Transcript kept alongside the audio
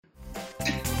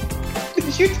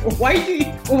Why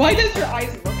does your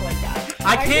eyes look like that?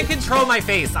 I can't control my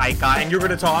face, Aika, and you're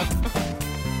gonna talk?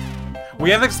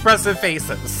 We have expressive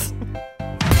faces.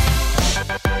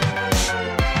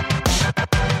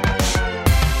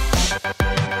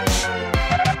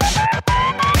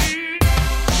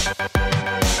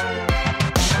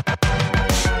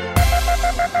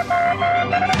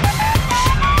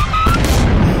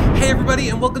 Hey everybody,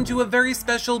 and welcome to a very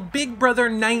special Big Brother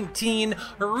 19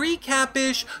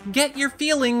 recap-ish, get your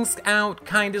feelings out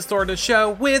kinda sorta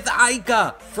show with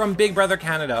Aika from Big Brother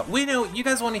Canada. We know you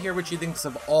guys want to hear what she thinks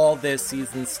of all this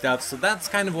season stuff, so that's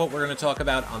kind of what we're going to talk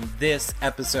about on this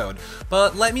episode.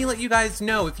 But let me let you guys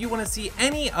know, if you want to see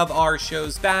any of our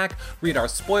shows back, read our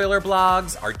spoiler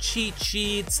blogs, our cheat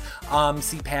sheets,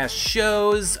 see past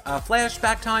shows,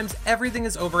 flashback times, everything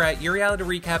is over at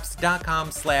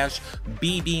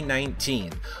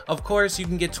yourrealityrecaps.com/BB19. Of course, you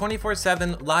can get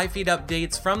 24/7 live feed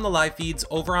updates from the live feeds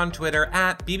over on Twitter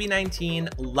at BB19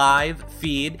 Live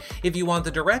Feed. If you want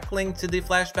the direct link to the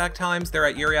flashback times, they're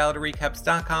at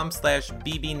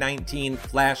yourrealityrecaps.com/BB19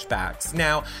 Flashbacks.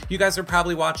 Now, you guys are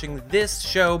probably watching this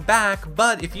show back,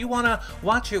 but if you want to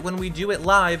watch it when we do it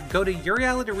live, go to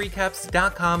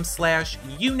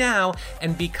yourrealityrecaps.com/YouNow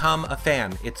and become a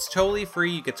fan. It's totally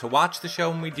free. You get to watch the show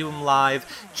when we do them live,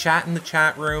 chat in the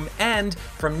chat room, and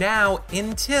from now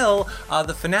until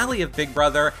the finale of Big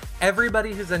Brother,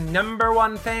 everybody who's a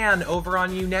 #1 fan over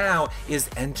on YouNow is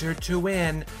entered to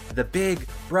win the Big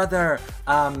Brother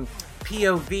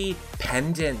POV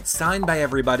pendant signed by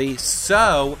everybody.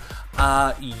 So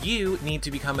you need to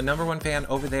become a #1 fan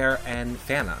over there and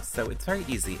fan us. So it's very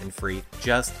easy and free.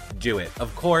 Just do it.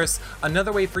 Of course,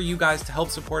 another way for you guys to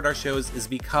help support our shows is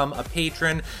become a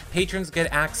patron. Patrons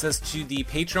get access to the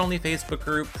patron-only Facebook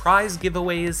group, prize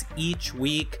giveaways each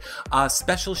week,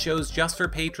 special shows just for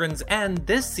patrons, and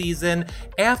this season,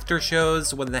 after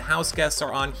shows when the house guests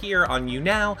are on here on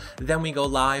YouNow, then we go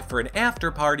live for an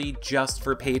after party just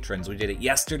for patrons. We did it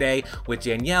yesterday with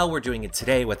Danielle. We're doing it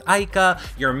today with Aika.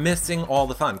 You're missing all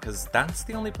the fun because that's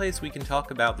the only place we can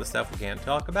talk about the stuff we can't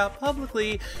talk about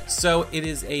publicly. So it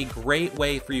is a great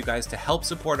way for you guys to help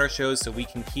support our shows so we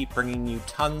can keep bringing you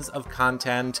tons of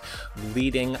content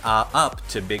leading up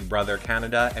to Big Brother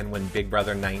Canada and when Big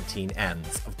Brother 19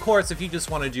 ends. Of course, if you just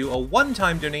want to do a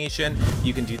one-time donation,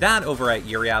 you can do that over at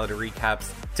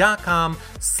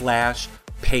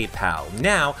yourrealityrecaps.com/PayPal.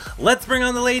 Now, let's bring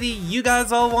on the lady you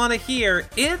guys all want to hear.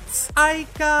 It's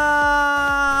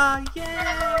Aika!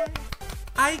 Yay!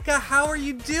 Aika, how are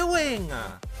you doing?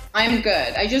 I'm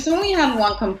good. I just only have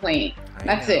one complaint.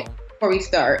 That's it, before we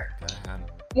start. Go ahead.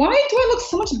 Why do I look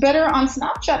so much better on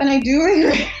Snapchat than I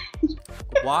do?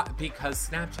 Why? Because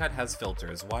Snapchat has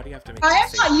filters. Why do you have to make I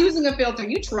am not using a filter.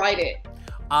 You tried it.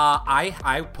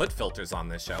 I put filters on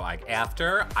this show. Like,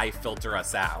 after, I filter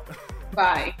us out.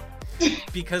 Bye.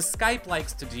 Because Skype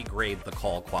likes to degrade the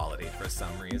call quality for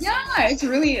some reason. Yeah, it's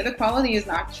really, the quality is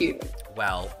not cute.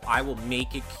 Well, I will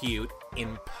make it cute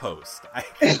in post.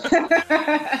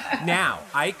 Now,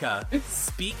 Aika,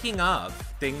 speaking of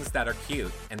things that are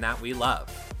cute and that we love,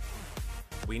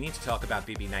 we need to talk about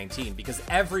BB19 because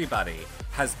everybody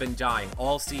has been dying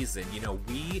all season. You know,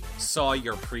 we saw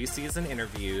your preseason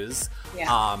interviews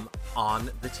on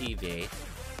the TV.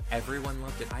 Everyone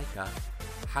loved it, Aika.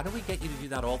 How do we get you to do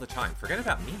that all the time? Forget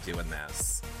about me doing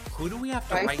this. Who do we have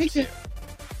to write to?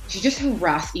 She just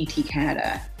harassed ET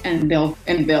Canada, and Bill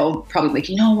probably like,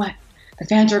 you know what? The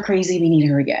fans are crazy. We need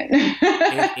her again.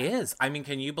 It is. I mean,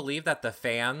 can you believe that the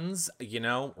fans,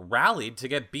 rallied to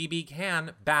get BB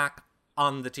Can back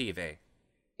on the TV?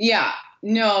 Yeah.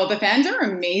 No, the fans are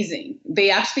amazing. They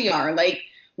actually are. Like,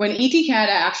 when ET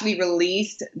Canada actually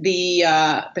released the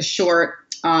short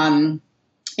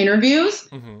interviews,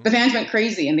 the fans went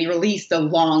crazy and they released the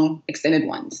long extended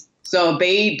ones. So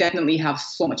they definitely have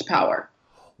so much power.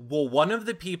 Well, one of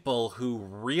the people who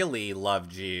really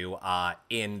loved you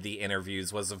in the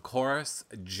interviews was, of course,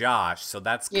 Josh. So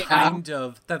that's kind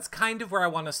of where I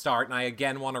want to start. And I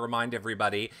again want to remind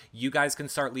everybody, you guys can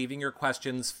start leaving your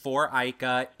questions for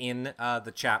Aika in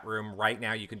the chat room right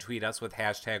now. You can tweet us with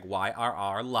hashtag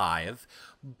YRRLive.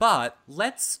 But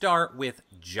let's start with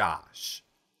Josh.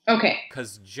 Okay.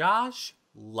 Because Josh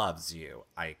loves you,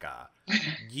 Aika.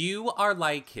 You are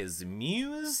like his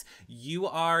muse. You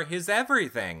are his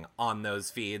everything on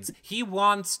those feeds. He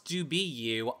wants to be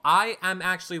you. I am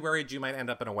actually worried you might end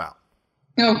up in a well.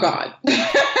 Oh, God.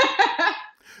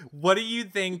 What do you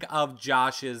think of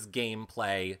Josh's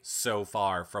gameplay so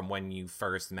far from when you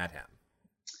first met him?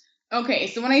 Okay,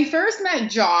 so when I first met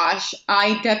Josh,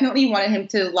 I definitely wanted him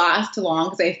to last too long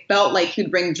because I felt like he'd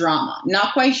bring drama.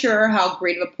 Not quite sure how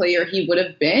great of a player he would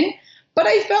have been, but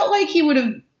I felt like he would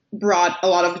have brought a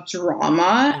lot of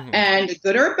drama, Mm-hmm. and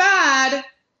good or bad,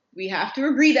 we have to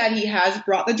agree that he has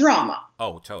brought the drama.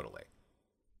 Oh, totally.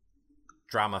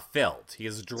 Drama filled. He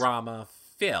is drama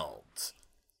filled.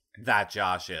 That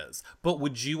Josh is. But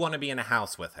would you want to be in a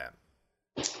house with him?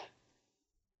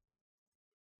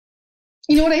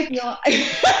 You know what I feel?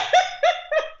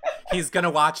 He's gonna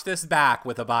watch this back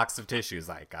with a box of tissues,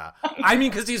 like, I mean,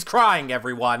 because he's crying,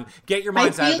 everyone. Get your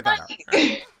minds out of the gutter.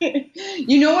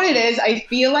 You know what it is? I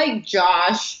feel like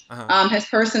Josh, his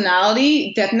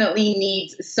personality definitely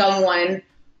needs someone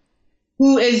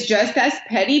who is just as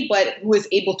petty, but who is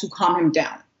able to calm him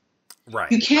down.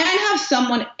 Right. You can't have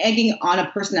someone egging on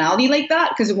a personality like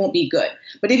that because it won't be good.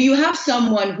 But if you have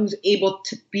someone who's able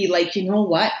to be like, you know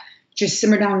what, just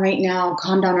simmer down right now,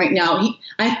 calm down right now.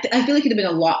 I feel like he'd have been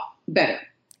a lot better.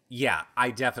 Yeah,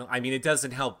 I mean, it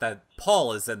doesn't help that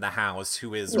Paul is in the house,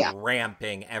 who is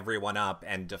ramping everyone up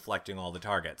and deflecting all the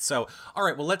targets. So, all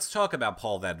right, well, let's talk about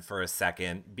Paul then for a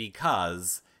second,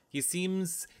 because it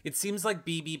seems like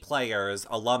BB players,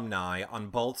 alumni on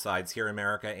both sides here in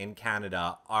America and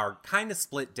Canada are kind of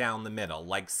split down the middle.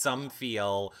 Like, some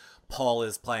feel Paul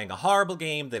is playing a horrible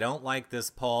game, they don't like this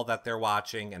Paul that they're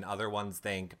watching, and other ones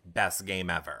think best game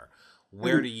ever.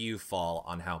 Where do you fall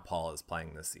on how Paul is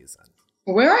playing this season?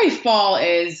 Where I fall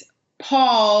is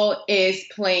Paul is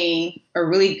playing a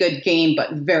really good game,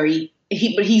 but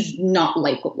he's not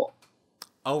likable.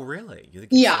 Oh, really?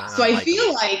 Yeah. So I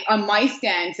feel like on my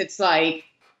stance, it's like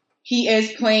he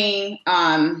is playing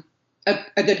a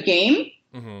good game,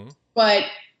 but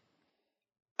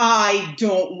I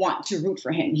don't want to root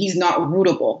for him. He's not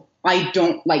rootable. I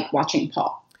don't like watching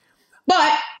Paul,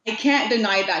 but I can't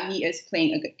deny that he is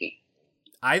playing a good game.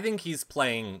 I think he's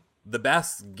playing the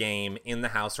best game in the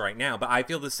house right now, but I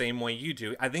feel the same way you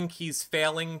do. I think he's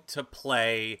failing to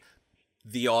play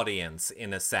the audience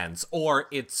in a sense, or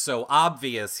it's so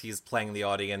obvious he's playing the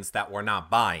audience that we're not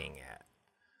buying it.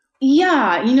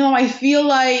 Yeah, I feel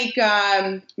like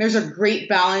there's a great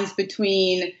balance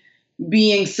between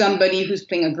being somebody who's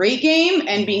playing a great game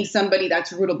and being somebody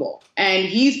that's rootable. And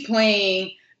he's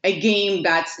playing a game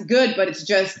that's good, but it's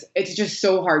just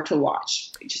so hard to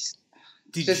watch.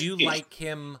 Did you like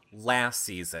him last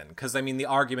season? Because, I mean, the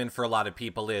argument for a lot of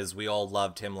people is we all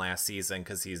loved him last season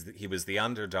because he was the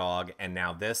underdog, and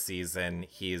now this season,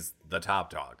 he's the top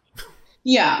dog.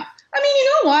 Yeah. I mean, you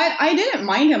know what? I didn't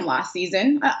mind him last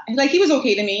season. He was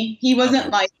okay to me. He wasn't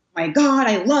like, oh my God,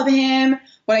 I love him.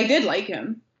 But I did like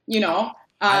him, Yeah.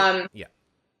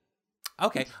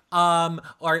 Okay. All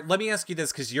right, let me ask you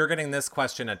this, because you're getting this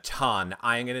question a ton.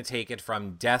 I'm going to take it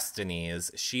from Destiny's.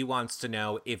 She wants to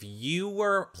know, if you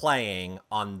were playing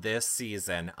on this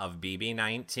season of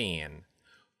BB19,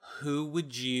 who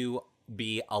would you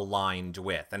be aligned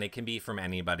with? And it can be from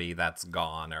anybody that's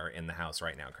gone or in the house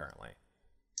right now currently.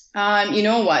 You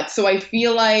know what? So I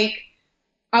feel like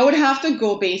I would have to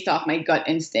go based off my gut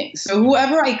instinct. So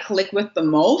whoever I click with the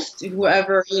most,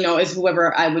 whoever, is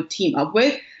whoever I would team up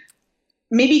with.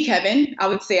 Maybe Kevin. I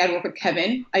would say I'd work with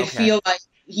Kevin. I feel like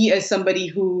he is somebody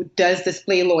who does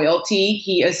display loyalty.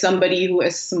 He is somebody who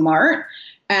is smart.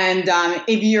 And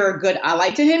if you're a good ally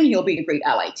to him, he'll be a great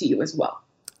ally to you as well.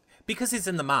 Because he's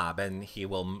in the mob, and they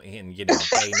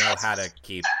know how to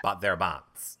keep their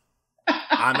bonds.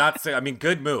 I'm not saying,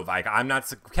 good move.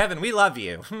 Kevin, we love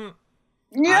you.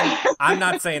 I'm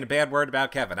not saying a bad word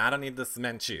about Kevin. I don't need the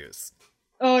cement shoes.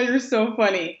 Oh, you're so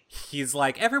funny. He's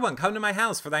like, everyone, come to my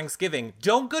house for Thanksgiving.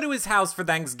 Don't go to his house for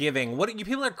Thanksgiving. You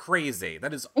people are crazy.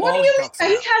 That is all he talks about.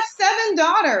 He has 7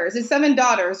 daughters. It's 7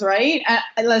 daughters, right?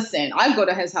 Listen, I'd go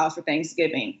to his house for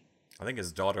Thanksgiving. I think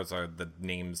his daughters are the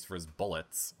names for his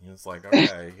bullets. He's like,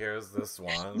 okay, here's this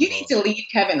one. You need to leave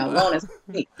Kevin alone.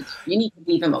 You need to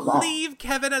leave him alone. Leave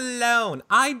Kevin alone.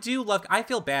 I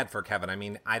feel bad for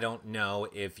Kevin. I don't know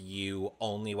if you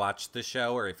only watch the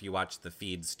show or if you watch the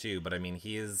feeds too, but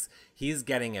he's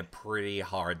getting it pretty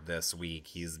hard this week.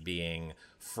 He's being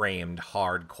framed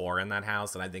hardcore in that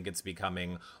house, and I think it's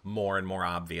becoming more and more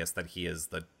obvious that he is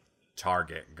the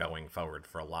target going forward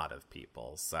for a lot of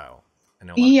people. So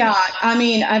yeah,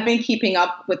 I've been keeping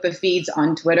up with the feeds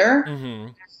on Twitter.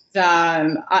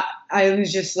 I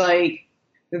was just like,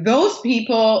 those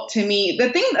people, to me,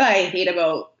 the thing that I hate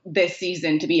about this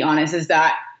season, to be honest, is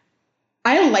that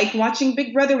I like watching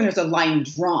Big Brother when there's a line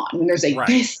drawn, when there's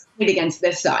this side against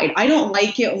this side. I don't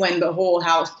like it when the whole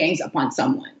house gangs up on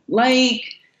someone. Like,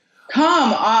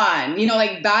 come on.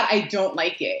 That, I don't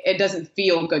like it. It doesn't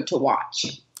feel good to watch.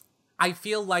 I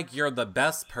feel like you're the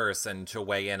best person to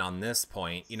weigh in on this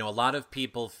point. A lot of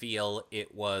people feel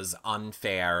it was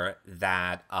unfair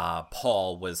that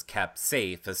Paul was kept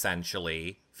safe,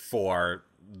 essentially, for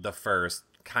the first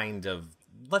kind of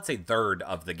let's say, third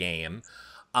of the game.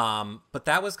 But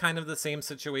that was kind of the same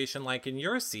situation like in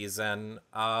your season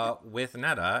with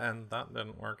Netta, and that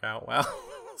didn't work out well.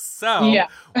 So, Yeah.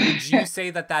 would you say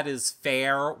that that is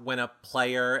fair when a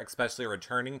player, especially a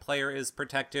returning player, is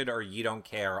protected, or you don't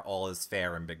care, all is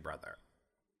fair in Big Brother?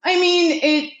 I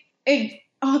mean, you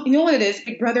know what it is?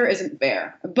 Big Brother isn't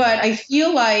fair, but I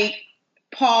feel like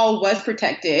Paul was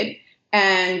protected,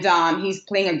 and he's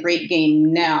playing a great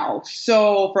game now.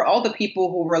 So for all the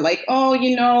people who were like, oh,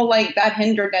 like that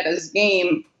hindered Netta's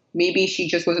game, maybe she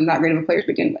just wasn't that great of a player to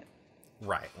begin with.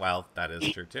 Right. Well, that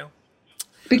is true too.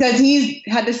 Because he's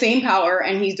had the same power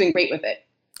and he's doing great with it.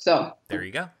 So there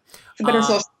you go. It's a better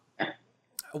source.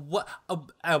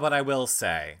 But I will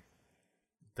say,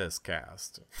 this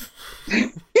cast.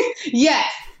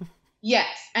 Yes.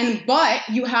 But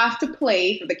you have to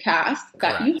play for the cast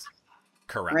that you have.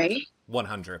 Correct. Right?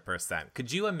 100%.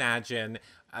 Could you imagine,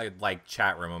 like,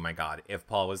 chat room, oh my God, if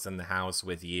Paul was in the house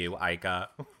with you, Ika?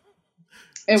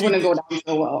 It wouldn't go down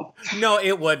so well. No,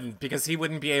 it wouldn't, because he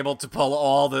wouldn't be able to pull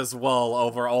all this wool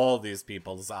over all these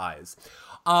people's eyes.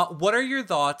 What are your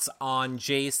thoughts on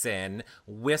Jason,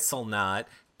 Whistlenut,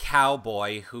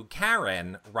 Cowboy, who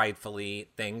Karen rightfully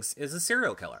thinks is a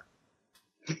serial killer?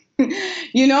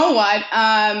 You know what?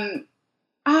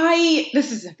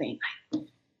 This is the thing.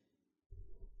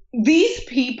 These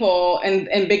people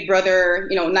in Big Brother,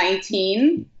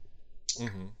 19,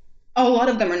 a lot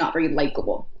of them are not very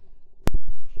likable.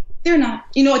 They're not.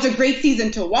 It's a great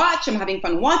season to watch. I'm having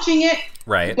fun watching it.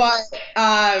 Right. But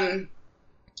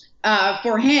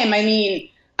for him, I mean,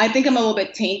 I think I'm a little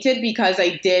bit tainted because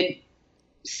I did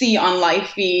see on live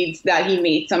feeds that he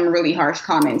made some really harsh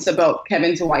comments about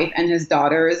Kevin's wife and his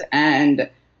daughters. And,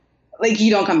 like,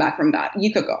 you don't come back from that.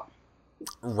 You could go.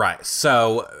 Right.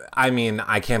 So, I mean,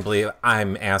 I can't believe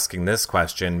I'm asking this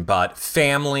question, but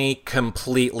family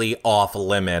completely off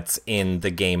limits in the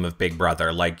game of Big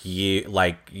Brother. Like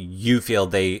you feel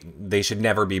they should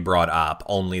never be brought up,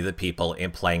 only the people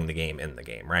playing the game in the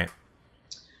game, right?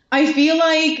 I feel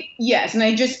like, yes, and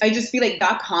I just feel like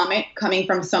that comment coming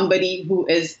from somebody who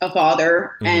is a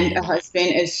father and a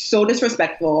husband is so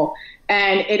disrespectful.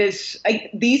 And it is like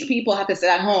these people have to sit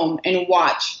at home and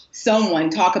watch someone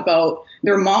talk about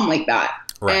their mom like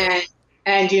that. Right.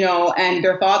 And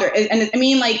their father. And I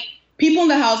mean, like, people in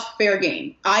the house, fair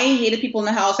game. I hated people in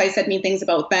the house. I said mean things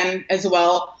about them as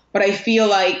well. But I feel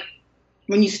like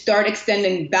when you start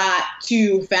extending that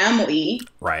to family,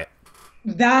 right,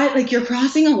 that, like, you're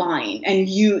crossing a line, and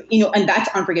and that's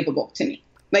unforgivable to me.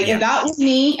 Like, if that was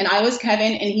me and I was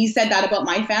Kevin and he said that about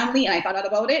my family and I found out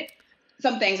about it,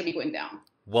 some things would be going down.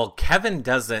 Well, Kevin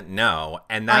doesn't know,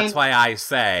 and that's why I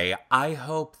say, I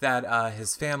hope that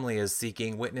his family is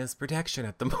seeking witness protection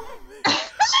at the moment.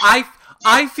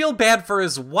 I feel bad for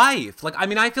his wife. Like, I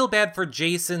mean, I feel bad for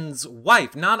Jason's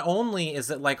wife. Not only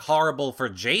is it, like, horrible for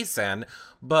Jason,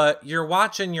 but you're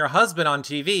watching your husband on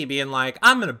TV being like,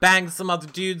 I'm going to bang some other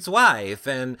dude's wife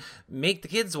and make the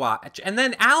kids watch. And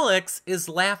then Alex is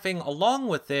laughing along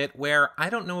with it, where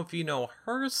I don't know if you know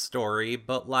her story,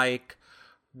 but, like,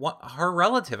 her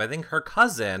relative, I think her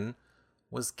cousin,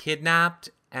 was kidnapped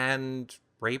and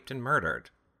raped and murdered.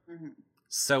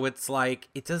 So it's like,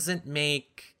 it doesn't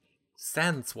make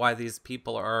sense why these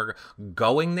people are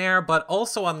going there. But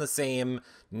also on the same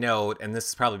note, and this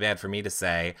is probably bad for me to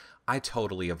say, I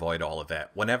totally avoid all of it.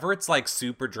 Whenever it's like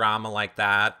super drama like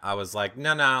that, I was like,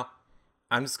 no,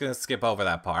 I'm just going to skip over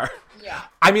that part. Yeah.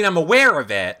 I mean, I'm aware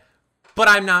of it, but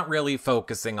I'm not really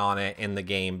focusing on it in the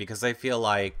game because I feel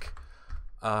like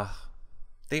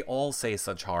they all say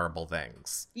such horrible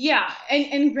things. Yeah.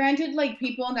 And granted, like,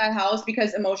 people in that house,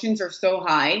 because emotions are so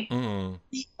high,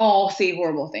 we all say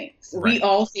horrible things. Right. We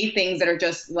all say things that are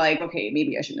just like, okay,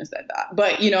 maybe I shouldn't have said that.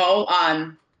 But,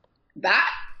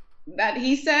 that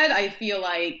he said, I feel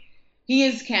like he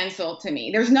is canceled to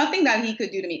me. There's nothing that he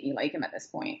could do to make me like him at this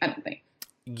point, I don't think.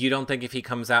 You don't think if he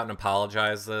comes out and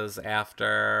apologizes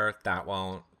after, that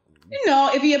won't?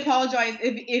 If he apologized,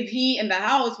 if he in the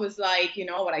house was like,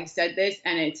 what, I said this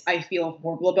and I feel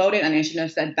horrible about it and I shouldn't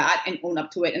have said that, and own up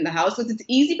to it in the house. Because it's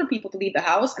easy for people to leave the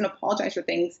house and apologize for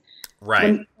things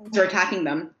when they're attacking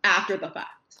them after the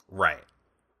fact. Right.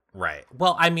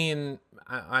 Well, I mean,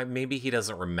 maybe he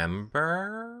doesn't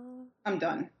remember. I'm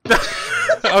done.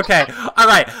 Okay. All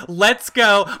right. Let's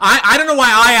go. I don't know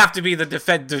why I have to be the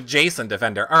Jason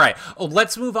defender. All right.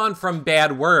 Let's move on from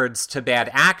bad words to bad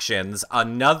actions.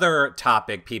 Another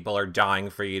topic people are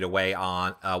dying for you to weigh in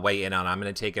on. I'm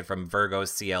going to take it from Virgo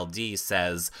CLD.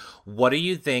 Says, what do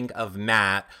you think of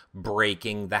Matt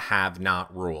breaking the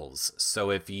have-not rules? So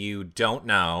if you don't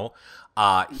know,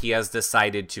 He has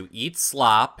decided to eat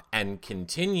slop and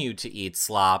continue to eat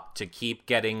slop to keep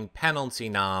getting penalty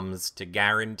noms to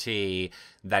guarantee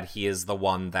that he is the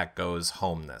one that goes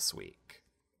home this week.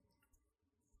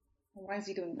 Why is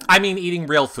he doing that? I mean, eating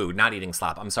real food, not eating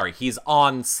slop. I'm sorry. He's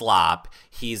on slop.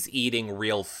 He's eating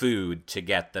real food to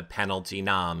get the penalty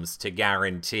noms to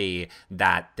guarantee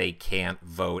that they can't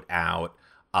vote out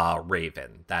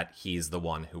Raven, that he's the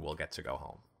one who will get to go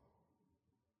home.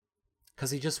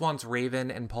 Because he just wants Raven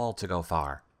and Paul to go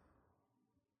far.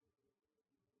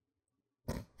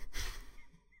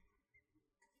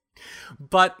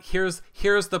 But here's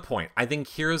the point. I think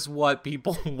here's what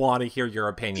people want to hear your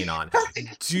opinion on.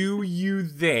 Do you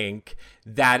think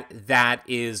that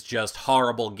is just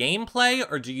horrible gameplay,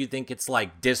 or do you think it's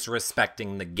like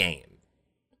disrespecting the game?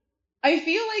 I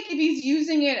feel like if he's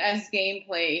using it as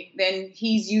gameplay, then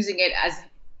he's using it as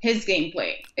his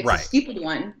gameplay. It's a stupid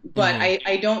one, but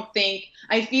I don't think,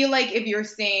 I feel like if you're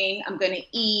saying I'm going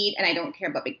to eat and I don't care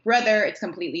about Big Brother, it's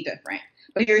completely different.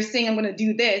 But if you're saying I'm going to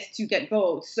do this to get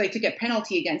votes, like to get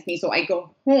penalty against me so I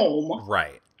go home,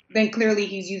 then clearly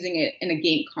he's using it in a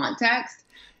game context,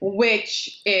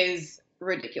 which is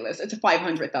ridiculous. It's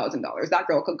 $500,000. That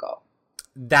girl could go.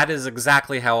 That is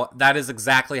exactly how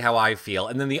I feel.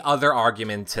 And then the other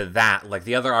argument to that, like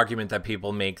the other argument that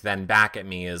people make then back at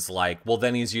me is like, well,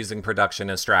 then he's using production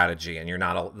as strategy, and you're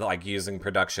not like using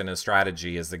production as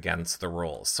strategy is against the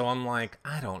rules. So I'm like,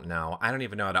 I don't know. I don't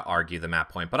even know how to argue them at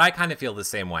point, but I kind of feel the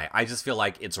same way. I just feel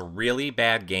like it's really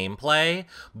bad gameplay,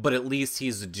 but at least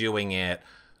he's doing it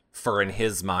for, in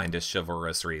his mind, a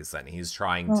chivalrous reason. He's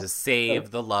trying to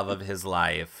save the love of his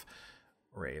life,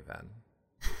 Raven.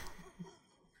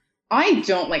 I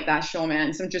don't like that show,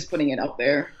 man, so I'm just putting it out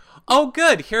there. Oh,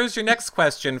 good. Here's your next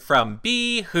question from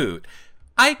B. Hoot.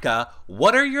 Ika,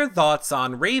 what are your thoughts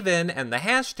on Raven and the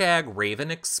hashtag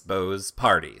Raven Expose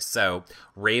Party? So,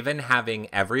 Raven having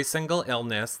every single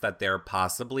illness that there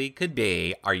possibly could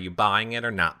be. Are you buying it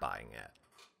or not buying it?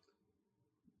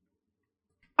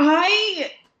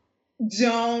 I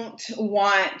don't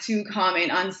want to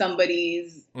comment on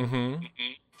somebody's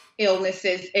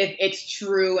illnesses if it's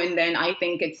true and then I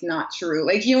think it's not true.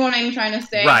 Like, you know what I'm trying to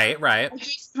say? Right. I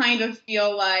just kind of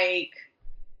feel like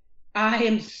I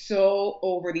am so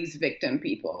over these victim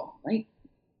people. Like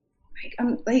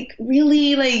I'm like,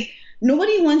 really? Like,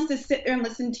 nobody wants to sit there and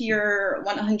listen to your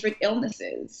 100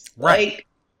 illnesses. Like,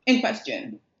 in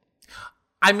question.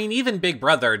 I mean, even Big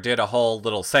Brother did a whole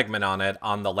little segment on it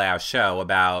on the last show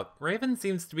about Raven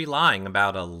seems to be lying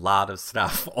about a lot of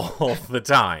stuff all the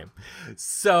time.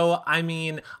 So, I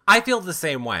mean, I feel the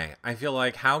same way. I feel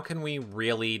like, how can we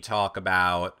really talk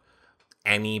about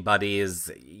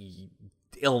anybody's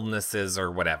illnesses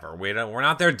or whatever? We're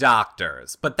not their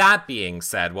doctors. But that being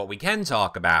said, what we can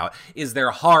talk about is their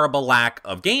horrible lack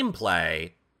of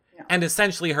gameplay and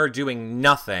essentially her doing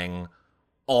nothing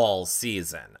all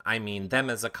season. I mean, them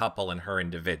as a couple and her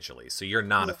individually. So you're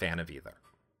not a fan of either.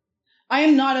 I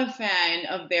am not a fan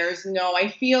of theirs. No, I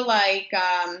feel like,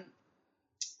 I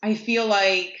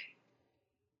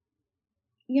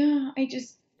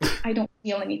don't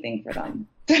feel anything for them.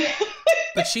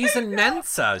 But she's in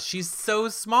Mensa. She's so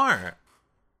smart.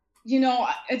 You know,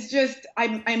 it's just,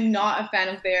 I'm not a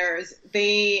fan of theirs.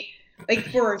 They, like,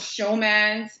 for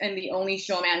showmans and the only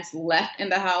showmans left in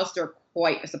the house, they're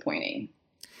quite disappointing.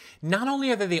 Not only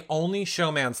are they the only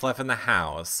showmans left in the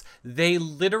house, they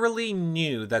literally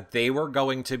knew that they were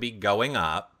going to be going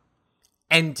up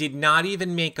and did not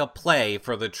even make a play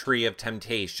for the Tree of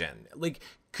Temptation. Like,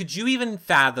 could you even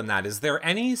fathom that? Is there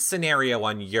any scenario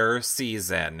on your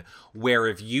season where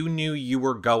if you knew you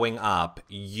were going up,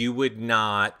 you would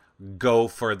not go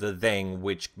for the thing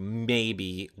which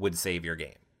maybe would save your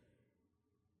game?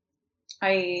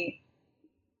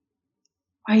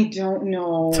 I don't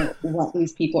know what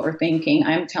these people are thinking.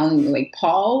 I'm telling you, like,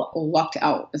 Paul lucked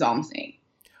out, is all I'm saying.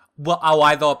 Well,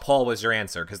 I thought Paul was your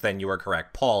answer, because then you were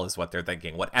correct. Paul is what they're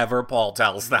thinking. Whatever Paul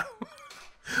tells them.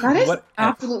 That is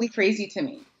absolutely crazy to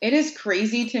me. It is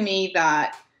crazy to me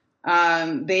that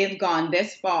they've gone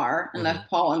this far and left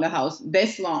Paul in the house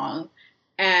this long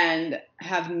and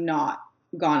have not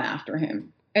gone after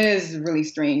him. It is really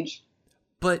strange.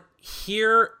 But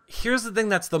here's the thing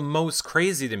that's the most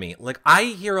crazy to me. Like, I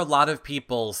hear a lot of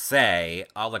people say,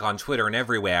 like on Twitter and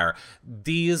everywhere,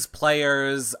 these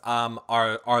players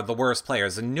are the worst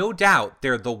players. And no doubt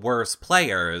they're the worst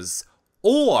players.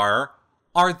 Or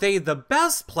are they the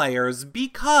best players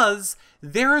because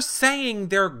they're saying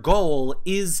their goal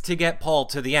is to get Paul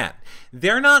to the end?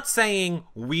 They're not saying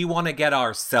we want to get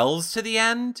ourselves to the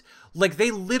end. Like,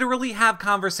 they literally have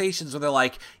conversations where they're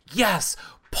like, yes,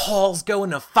 Paul's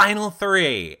going to final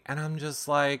 3. And I'm just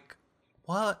like,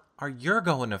 what are you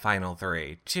going to Final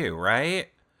Three too, right?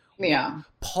 Yeah.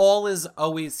 Paul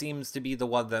always seems to be the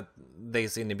one that they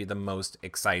seem to be the most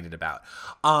excited about.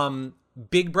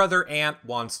 Big Brother Ant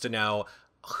wants to know,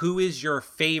 who is your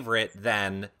favorite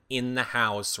then in the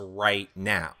house right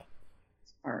now?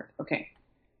 Hard. Okay.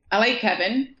 I like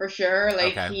Kevin for sure.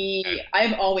 Like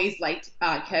I've always liked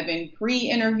Kevin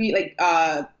pre-interview, like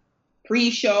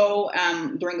pre-show,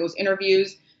 during those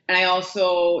interviews, and I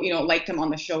also, liked him on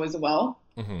the show as well.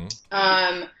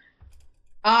 Mm-hmm.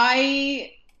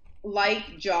 I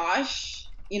like Josh,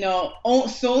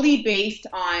 solely based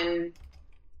on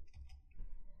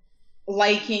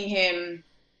liking him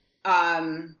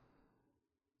as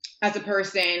a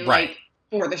person, right, like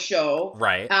for the show.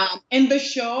 Right. In the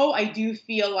show, I do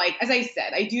feel like, as I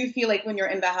said, I do feel like when you're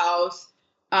in the house,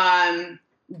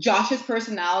 Josh's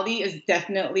personality is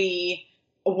definitely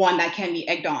one that can be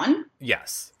egged on.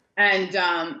 Yes. And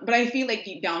but I feel like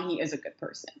deep down he is a good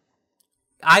person.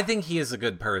 I think he is a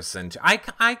good person. I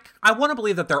want to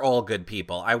believe that they're all good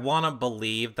people. I want to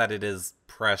believe that it is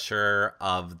pressure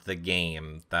of the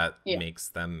game that makes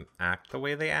them act the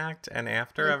way they act, and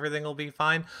after everything will be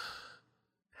fine.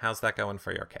 How's that going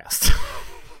for your cast?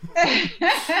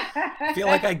 I feel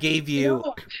like I gave you...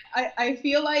 I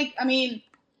feel like, I mean,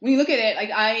 when you look at it, like,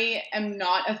 I am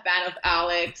not a fan of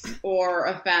Alex or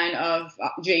a fan of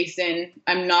Jason.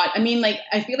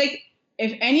 I feel like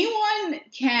if anyone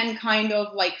can kind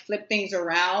of like flip things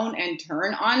around and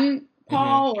turn on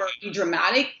Paul or be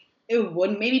dramatic, it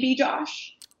would maybe be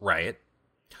Josh. Right.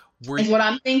 Is what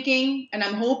I'm thinking. And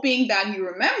I'm hoping that he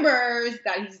remembers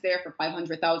that he's there for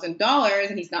 $500,000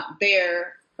 and he's not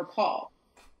there for Paul.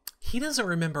 He doesn't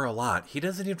remember a lot. He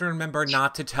doesn't even remember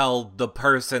not to tell the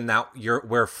person that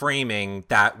we're framing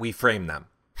that we frame them.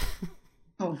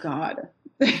 Oh, God.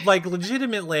 Like,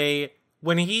 legitimately,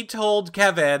 when he told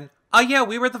Kevin, oh, yeah,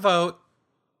 we were the vote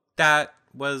that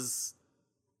was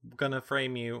gonna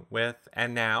frame you with,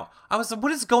 and now I was like,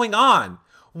 what is going on?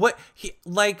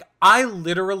 I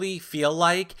literally feel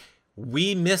like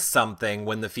we missed something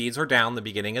when the feeds were down the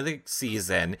beginning of the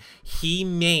season. He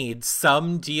made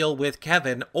some deal with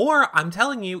Kevin, or I'm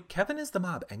telling you, Kevin is the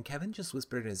mob, and Kevin just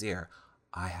whispered in his ear,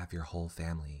 I have your whole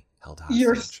family held hostage.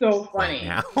 You're so funny.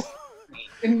 Right now.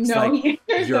 No, like,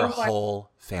 you're your so funny.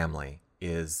 whole family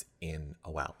is in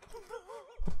a well.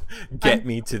 Get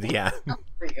me to the end.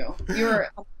 For you. You're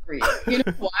up for you. You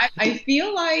know what? I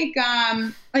feel like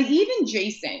even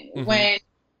Jason, when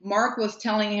Mark was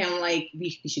telling him like we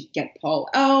should get Paul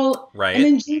out. Right. And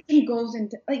then Jason goes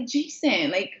into like,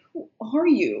 Jason, like, who are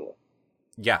you?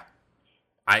 Yeah.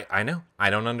 I know. I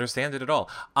don't understand it at all.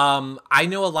 I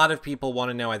know a lot of people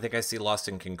want to know. I think I see Lost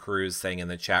in Concruise saying in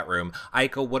the chat room,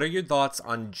 Aiko, what are your thoughts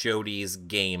on Jody's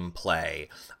gameplay?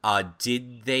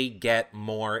 Did they get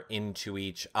more into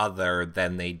each other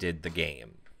than they did the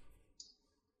game?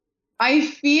 I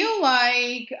feel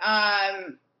like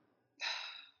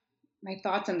my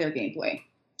thoughts on their gameplay.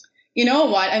 You know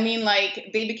what? I mean,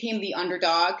 like, they became the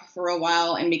underdog for a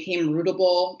while and became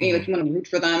rootable. Like, you want to root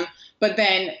for them. But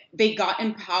then they got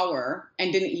in power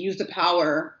and didn't use the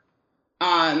power.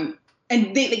 And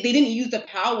they didn't use the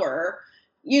power,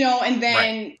 and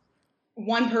then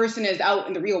one person is out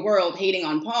in the real world hating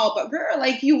on Paul. But girl,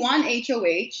 like, you won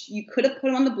HOH. You could have put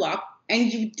him on the block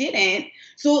and you didn't.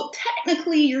 So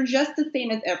technically you're just the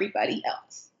same as everybody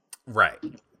else. Right.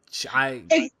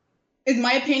 Is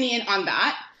my opinion on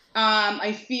that.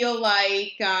 I feel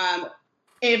like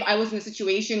if I was in a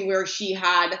situation where she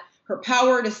had her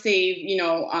power to save,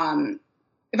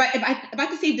 if I had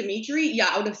to save Dimitri,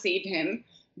 I would have saved him.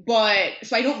 But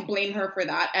so I don't blame her for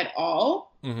that at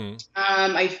all.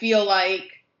 I feel like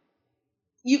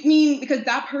because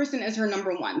that person is her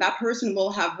number one. That person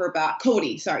will have her back.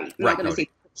 Cody, sorry, I'm not going to say.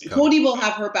 Cody will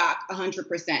have her back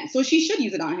 100%. So she should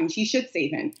use it on him. She should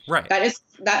save him. Right.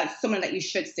 That's someone that you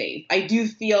should save. I do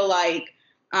feel like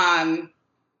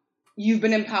you've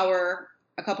been in power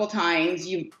a couple times.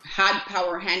 You've had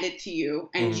power handed to you,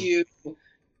 and you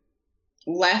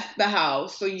left the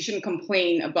house. So you shouldn't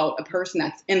complain about a person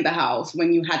that's in the house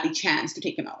when you had the chance to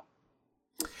take him out.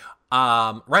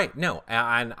 Right. No,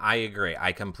 and I agree.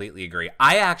 I completely agree.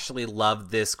 I actually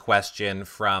love this question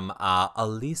from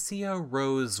Alicia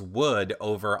Rose Wood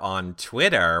over on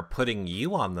Twitter, putting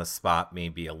you on the spot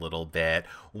maybe a little bit,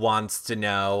 wants to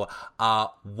know,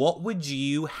 what would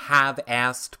you have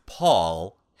asked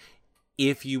Paul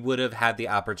if you would have had the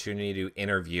opportunity to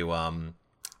interview him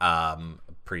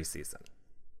preseason?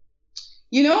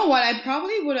 You know what? I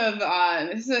probably would have.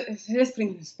 This is putting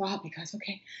me on the spot because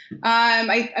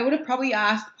I would have probably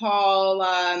asked Paul,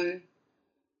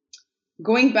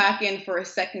 going back in for a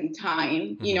second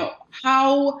time.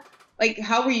 How like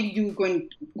how are you going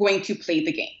to play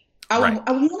the game? Right.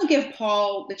 I would want to give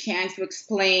Paul the chance to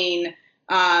explain,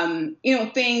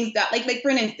 things that like for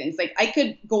an instance, like I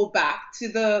could go back to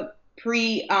the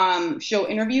show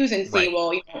interviews and say, Right.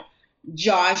 well,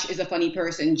 Josh is a funny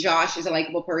person. Josh is a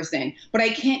likable person, but I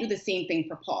can't do the same thing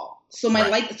for Paul. So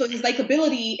Right. so his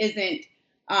likability isn't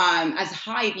as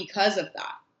high because of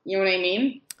that. You know what I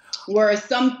mean? Whereas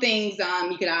some things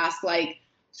you could ask like,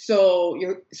 so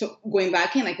going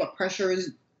back in, like what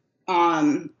pressures are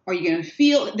you going to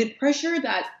feel? The pressure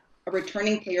that a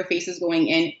returning player faces going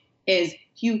in is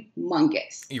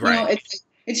humongous. Right.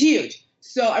 It's huge.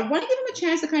 So I want to give him a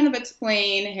chance to kind of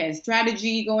explain his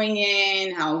strategy going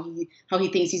in, how he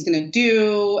thinks he's going to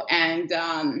do, and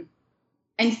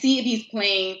see if he's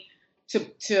playing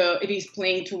if he's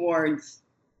playing towards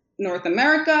North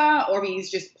America or if he's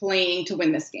just playing to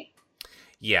win this game.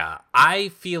 Yeah, I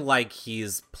feel like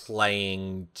he's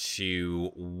playing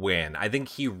to win. I think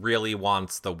he really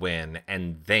wants the win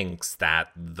and thinks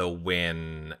that the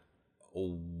win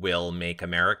will make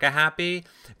America happy,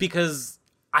 because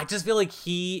I just feel like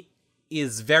he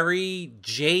is very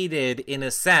jaded in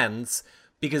a sense,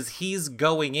 because he's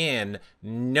going in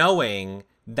knowing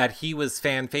that he was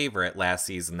fan favorite last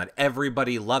season, that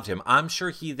everybody loved him. I'm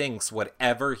sure he thinks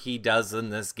whatever he does in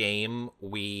this game,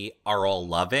 we are all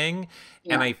loving.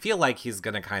 Yeah. And I feel like he's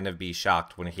going to kind of be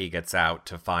shocked when he gets out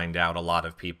to find out a lot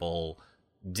of people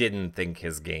didn't think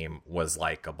his game was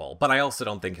likable. But I also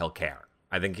don't think he'll care.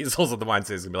 I think he's also the mindset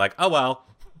he's going to be like, oh, well.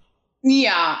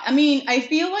 Yeah, I mean, I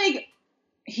feel like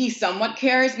he somewhat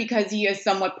cares because he is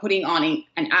somewhat putting on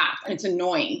an act, and it's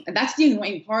annoying. And that's the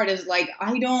annoying part is like,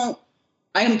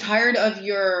 I am tired of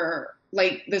your,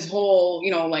 like, this whole,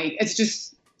 like, it's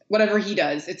just whatever he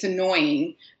does. It's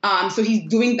annoying. So he's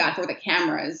doing that for the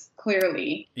cameras,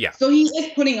 clearly. Yeah. So he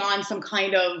is putting on some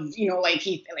kind of, he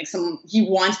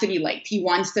wants to be liked. He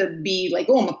wants to be like,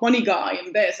 oh, I'm a funny guy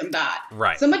and this and that.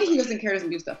 Right. Somebody who doesn't care doesn't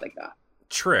do stuff like that.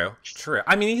 True.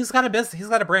 I mean, he's got a business, he's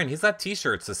got a brand, he's got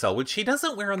t-shirts to sell, which he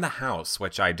doesn't wear in the house,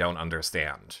 which I don't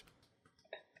understand.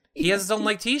 He has his own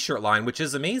like t-shirt line, which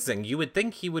is amazing. You would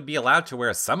think he would be allowed to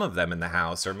wear some of them in the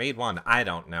house or made one. I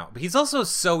don't know. But he's also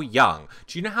so young.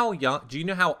 Do you know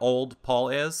how old Paul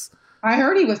is? I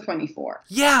heard he was 24.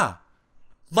 Yeah.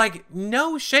 Like,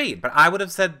 no shade, but I would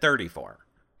have said 34.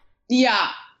 Yeah.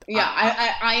 Yeah,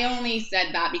 I only said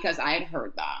that because I had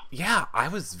heard that. Yeah, I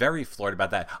was very floored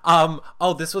about that.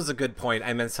 This was a good point.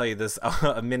 I meant to tell you this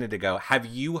a minute ago. Have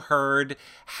you heard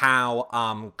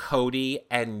how Cody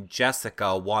and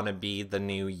Jessica want to be the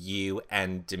new you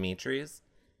and Demetrius?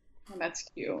 Oh, that's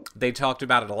cute. They talked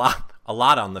about it a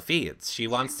lot on the feeds. She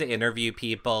wants to interview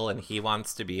people and he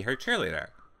wants to be her cheerleader.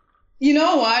 You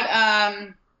know what?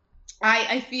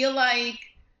 I feel like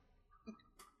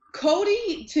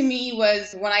Cody, to me,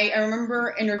 was when I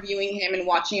remember interviewing him and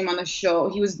watching him on the show,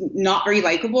 he was not very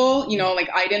likable. Like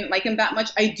I didn't like him that much.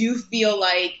 I do feel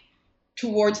like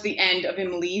towards the end of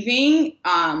him leaving,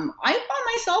 I found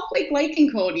myself like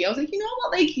liking Cody. I was like, you know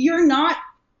what? Like, you're not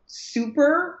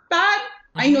super bad.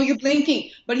 Mm-hmm. I know you're blinking,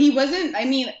 but he wasn't. I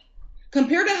mean,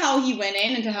 compared to how he went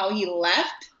in and to how he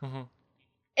left, mm-hmm.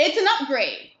 It's an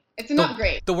upgrade. It's an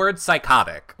upgrade. The word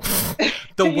psychotic.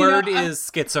 The word is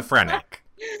schizophrenic.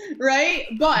 Right,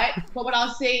 but what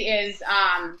I'll say is,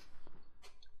 I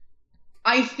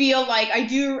feel like I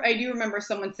do remember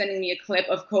someone sending me a clip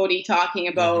of Cody talking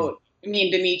about me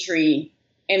and Dimitri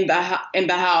in the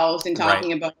house and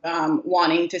talking about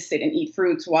wanting to sit and eat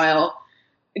fruits while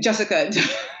Jessica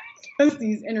does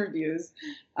these interviews.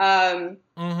 Like,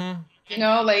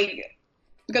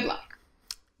 good luck.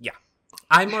 Yeah,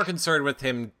 I'm more concerned with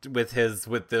him with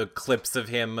the clips of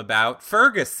him about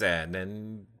Ferguson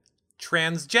and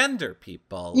transgender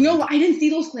people. I didn't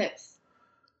see those clips.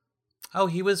 Oh,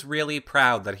 he was really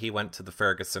proud that he went to the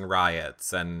Ferguson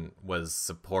riots and was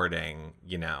supporting,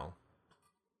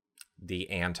 the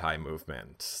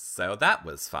anti-movement. So that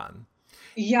was fun.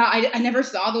 Yeah, I never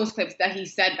saw those clips that he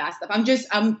said that stuff. I'm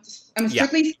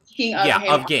strictly speaking of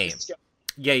him. Of game.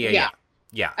 Yeah.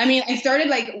 I mean, I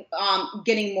started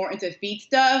getting more into feet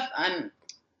stuff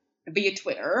via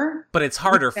Twitter. But it's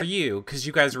harder for you because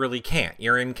you guys really can't.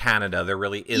 You're in Canada. There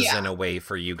really isn't a way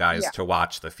for you guys to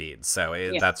watch the feeds.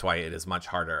 So that's why it is much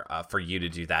harder for you to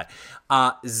do that.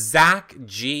 Zach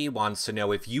G wants to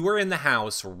know, if you were in the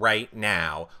house right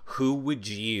now, who would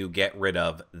you get rid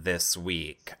of this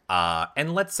week?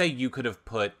 And let's say you could have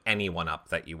put anyone up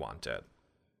that you wanted.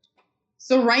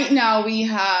 So right now we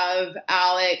have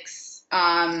Alex.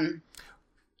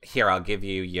 Here, I'll give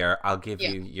you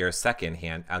your second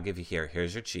hand. I'll give you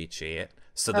here's your cheat sheet.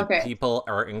 So the people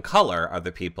are in color are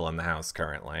the people in the house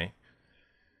currently.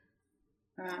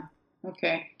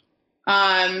 Okay.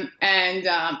 And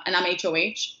I'm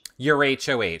HOH. You're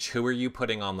HOH. Who are you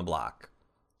putting on the block?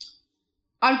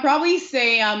 I'd probably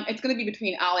say it's gonna be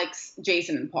between Alex,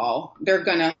 Jason, and Paul.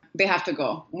 They have to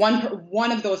go.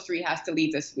 One of those three has to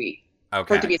leave this week for it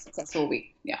to Okay. be a successful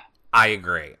week. Yeah. I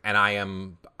agree. And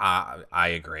I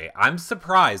agree. I'm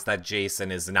surprised that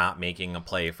Jason is not making a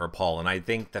play for Paul. And I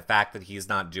think the fact that he's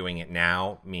not doing it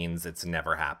now means it's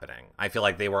never happening. I feel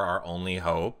like they were our only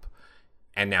hope.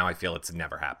 And now I feel it's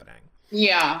never happening.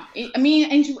 Yeah. I mean,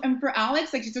 and for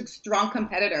Alex, like she's a strong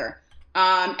competitor.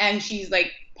 And she's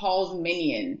like Paul's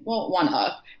minion. Well, one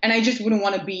of. And I just wouldn't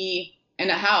want to be in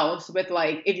a house with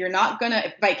like,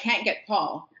 if I can't get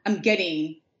Paul, I'm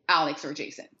getting Alex or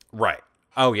Jason. Right.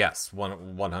 Oh, yes,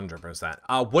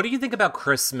 100%. What do you think about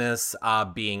Christmas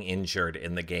being injured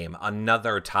in the game?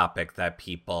 Another topic that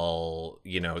people,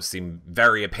 seem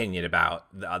very opinionated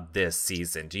about this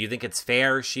season. Do you think it's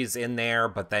fair she's in there,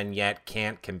 but then yet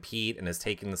can't compete and is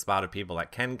taking the spot of people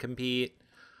that can compete?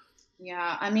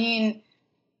 Yeah, I mean,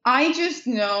 I just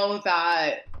know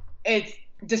that it's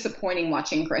disappointing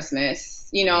watching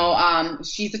Christmas.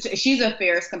 She's a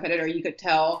fierce competitor, you could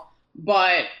tell,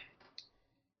 but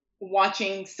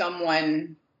watching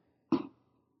someone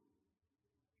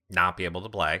not be able to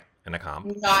play in a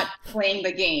comp, not playing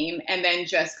the game, and then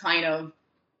just kind of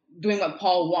doing what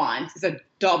Paul wants is a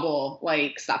double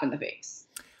like slap in the face.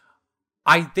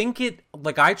 I think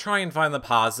I try and find the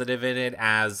positive in it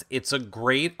as it's a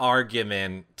great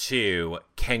argument to,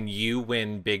 can you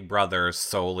win Big Brother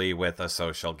solely with a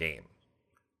social game?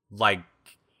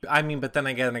 But then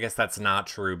again, I guess that's not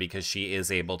true because she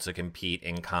is able to compete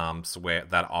in comps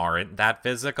that aren't that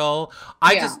physical.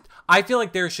 I feel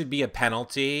like there should be a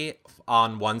penalty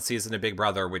on one season of Big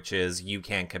Brother, which is you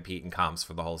can't compete in comps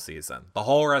for the whole season. The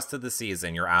whole rest of the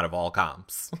season, you're out of all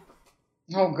comps.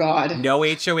 Oh, God. No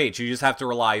HOH. You just have to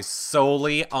rely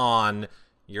solely on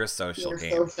your social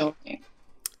game.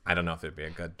 I don't know if it'd be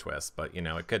a good twist, but,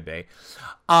 it could be.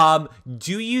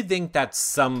 Do you think that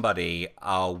somebody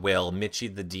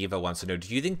Mitchie the Diva wants to know,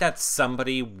 do you think that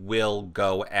somebody will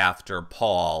go after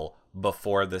Paul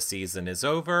before the season is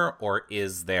over, or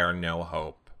is there no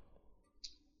hope?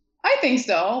 I think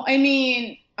so. I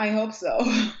mean, I hope so.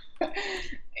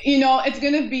 It's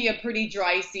going to be a pretty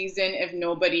dry season if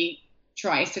nobody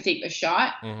tries to take the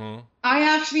shot. Mm-hmm.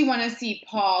 I actually want to see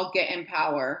Paul get in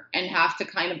power and have to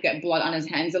kind of get blood on his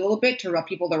hands a little bit to rub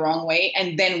people the wrong way,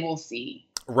 and then we'll see.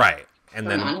 Right. And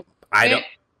then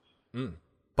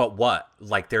But what?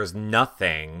 There's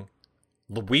nothing.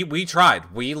 We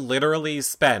tried. We literally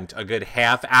spent a good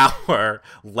half hour,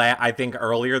 I think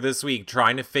earlier this week,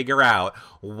 trying to figure out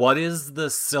what is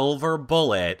the silver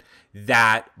bullet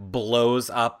that blows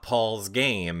up Paul's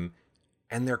game,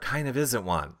 and there kind of isn't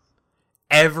one.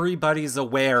 Everybody's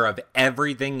aware of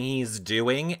everything he's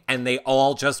doing, and they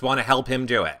all just want to help him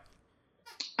do it.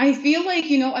 I feel like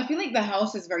the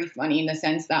house is very funny in the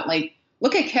sense that,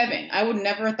 look at Kevin. I would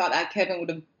never have thought that Kevin would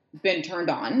have been turned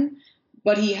on,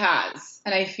 but he has.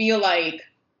 And I feel like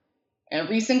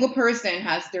every single person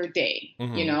has their day,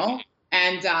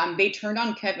 And they turned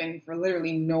on Kevin for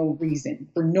literally no reason.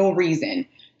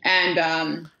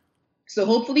 And so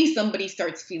hopefully somebody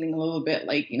starts feeling a little bit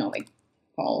like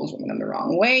Paul's rubbing them the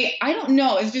wrong way. I don't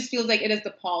know. It just feels like it is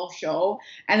the Paul show,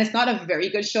 and it's not a very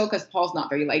good show because Paul's not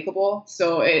very likable.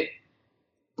 So it.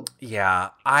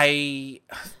 Yeah, I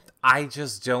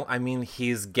just don't. I mean,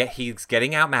 he's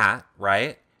getting out Matt,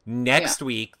 right? Next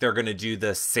week they're gonna do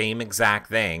the same exact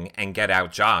thing and get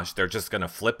out Josh. They're just gonna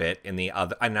flip it in the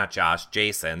other. Not Josh,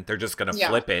 Jason. They're just gonna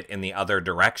flip it in the other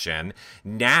direction.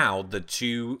 Now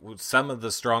some of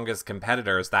the strongest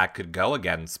competitors that could go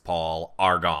against Paul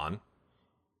are gone.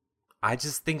 I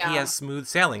just think he has smooth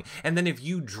sailing. And then if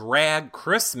you drag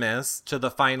Christmas to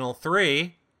the final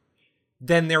three,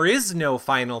 then there is no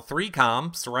final three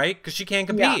comps, right? Because she can't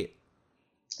compete.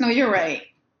 Yeah. No, you're right.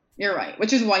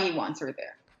 Which is why he wants her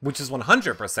there. Which is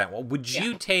 100%. Well, would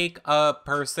you take a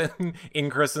person in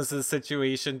Christmas's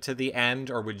situation to the end,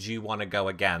 or would you want to go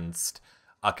against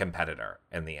a competitor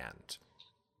in the end?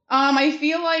 I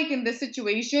feel like in this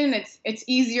situation, it's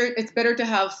easier. It's better to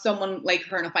have someone like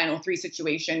her in a final three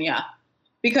situation. Yeah.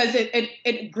 Because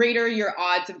it greater your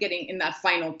odds of getting in that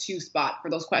final two spot for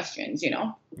those questions,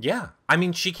 Yeah. I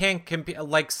mean, she can't compete.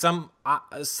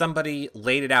 Somebody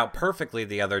laid it out perfectly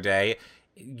the other day.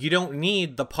 You don't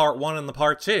need the part one and the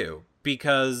part two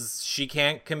because she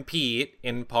can't compete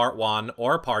in part one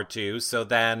or part two. So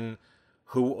then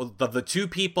the two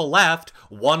people left,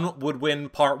 one would win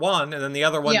part one and then the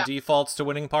other one defaults to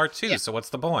winning part two. So what's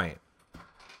the point?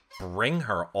 Bring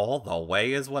her all the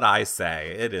way is what I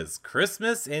say. It is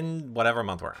Christmas in whatever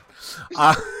month we're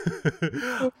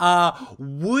in.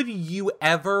 Would you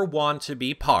ever want to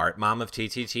be part, Mom of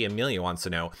TTT Amelia wants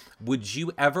to know, would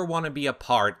you ever want to be a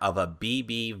part of a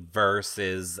BB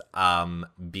versus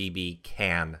BB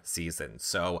Can season?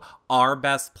 So our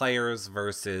best players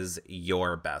versus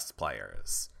your best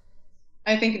players.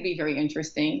 I think it'd be very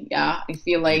interesting. Yeah, I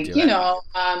feel like, you know,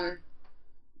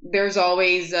 there's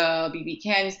always BB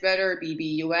Can is better,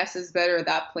 BB US is better,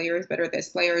 that player is better, this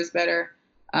player is better.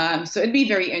 So it'd be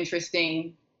very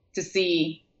interesting to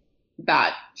see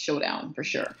that showdown for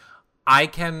sure. I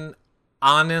can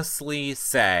honestly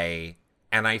say,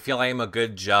 and I feel I am a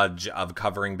good judge of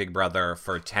covering Big Brother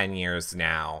for 10 years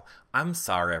now. I'm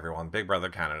sorry, everyone. Big Brother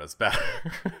Canada's better.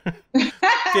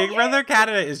 Big Brother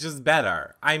Canada is just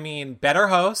better. I mean, better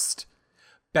host.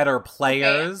 Better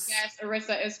players. Okay, yes,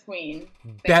 Arissa is queen.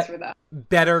 Thanks for that.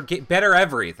 Better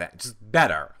everything. Just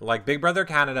better. Like, Big Brother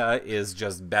Canada is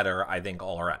just better, I think,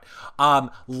 all around.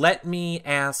 Let me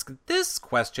ask this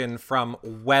question from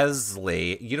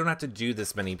Wesley. You don't have to do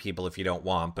this many people if you don't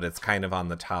want, but it's kind of on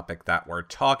the topic that we're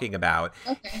talking about.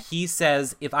 Okay. He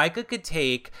says, if I could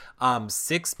take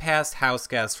 6 past house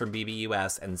guests from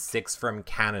BBUS and 6 from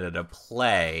Canada to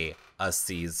play a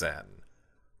season,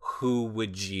 who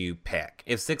would you pick?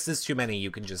 If 6 is too many, you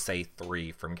can just say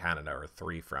 3 from Canada or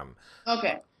 3 from...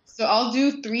 Okay. So I'll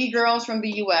do 3 girls from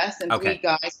the U.S. and 3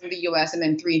 guys from the U.S. and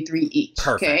then 3 each.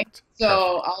 Perfect. Okay.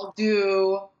 So I'll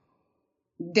do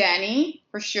Danny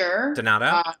for sure.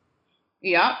 Donato?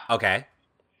 Yeah. Okay.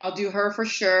 I'll do her for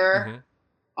sure. Mm-hmm.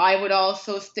 I would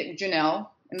also stick Janelle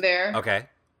in there. Okay.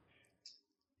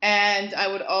 And I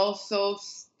would also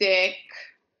stick...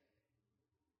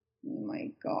 Oh my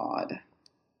God.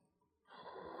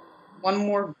 One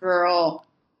more girl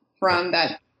from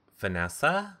that.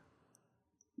 Vanessa?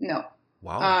 No.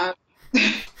 Wow.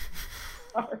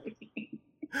 Sorry.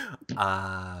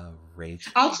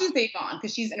 Rachel. I'll choose Davon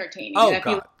because she's entertaining. Oh, and I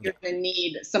feel like you're going to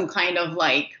need some kind of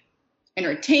like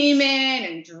entertainment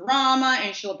and drama,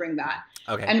 and she'll bring that.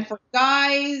 Okay. And for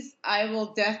guys, I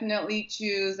will definitely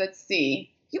choose, let's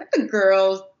see. I feel like the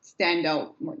girls stand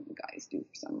out more than the guys do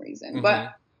for some reason. Mm-hmm.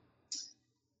 But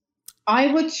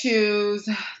I would choose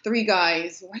 3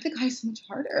 guys. Why are the guys so much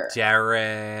harder?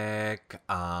 Derek.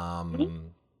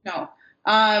 No.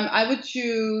 I would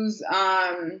choose.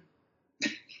 Why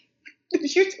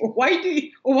does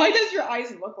your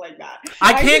eyes look like that?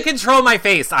 I can't control my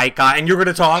face, Aika, and you're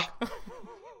gonna talk.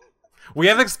 We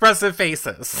have expressive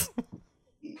faces.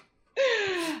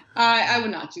 I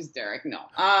would not choose Derek. No.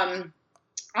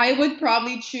 I would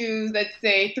probably choose, let's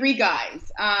say, 3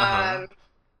 guys.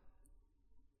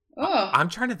 I'm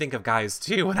trying to think of guys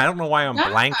too, and I don't know why I'm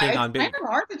blanking on big. It's kind of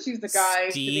hard to choose the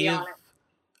guys. Steve, to be honest.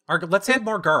 Or let's add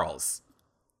more girls.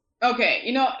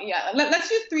 Okay, let's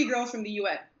choose 3 girls from the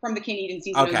U.S. from the Canadian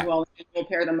season as well, and we'll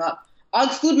pair them up. I'll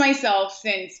exclude myself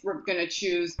since we're gonna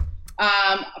choose.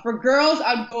 For girls,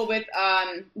 I'd go with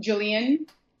Jillian.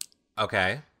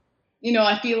 Okay.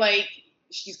 I feel like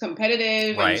she's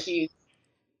competitive, and she's.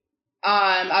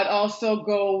 I'd also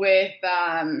go with.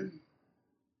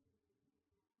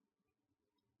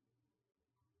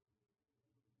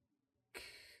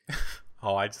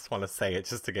 Oh, I just want to say it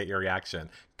just to get your reaction.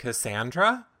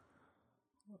 Cassandra?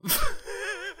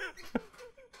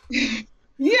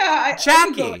 Yeah.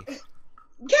 Jackie.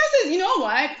 Cass is, you know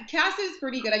what? Cass is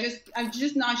pretty good. I'm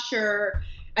just not sure.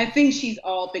 I think she's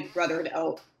all Big Brothered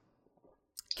out.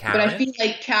 Karen? But I feel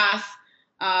like Cass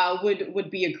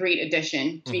would be a great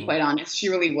addition, to be quite honest. She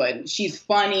really would. She's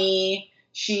funny.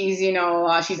 She's,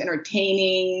 she's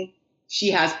entertaining. She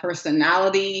has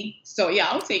personality. So, yeah,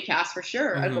 I would say Cass for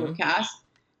sure. I'd go with Cass.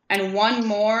 And one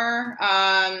more.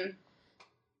 I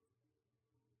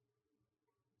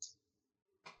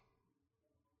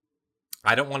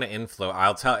don't want to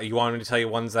influence. You want me to tell you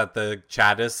ones that the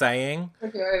chat is saying?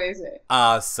 Okay, what do they say?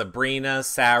 Sabrina,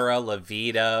 Sarah,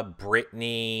 Levita,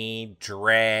 Brittany,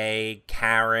 Dre,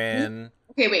 Karen.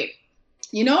 Okay, wait.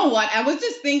 You know what? I was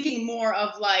just thinking more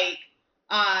of like,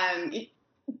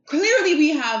 clearly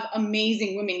we have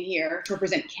amazing women here to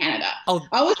represent Canada. Oh.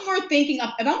 I was more thinking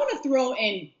of, if I'm going to throw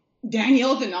in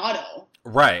Danielle Donato.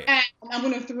 Right. And I'm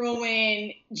going to throw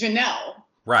in Janelle.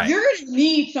 Right. You're going to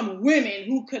need some women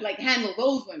who could like handle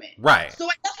those women. Right. So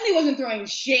I definitely wasn't throwing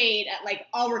shade at like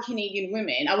our Canadian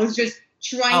women. I was just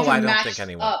trying to match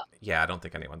up. Yeah, I don't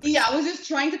think anyone thinks I was just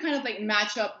trying to kind of like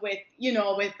match up with,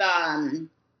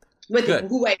 with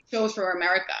who I chose for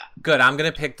America. Good. I'm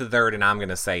going to pick the third and I'm going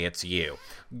to say it's you.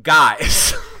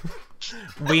 Guys,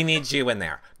 we need you in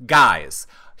there. Guys,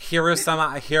 here are some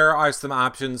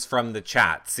options from the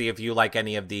chat. See if you like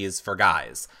any of these for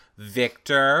guys.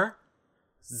 Victor,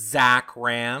 Zach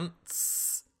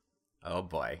Rants. Oh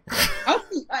boy.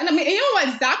 I mean, you know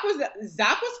what? Zach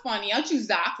was funny. I'll choose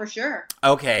Zach for sure.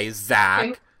 Okay,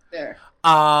 Zach. There.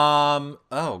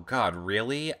 Oh God,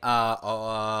 really?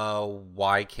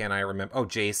 Why can't I remember? Oh,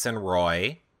 Jason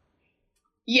Roy.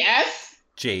 Yes.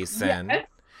 Jason. Yes.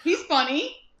 He's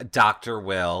funny. Dr.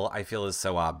 Will, I feel is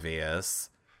so obvious.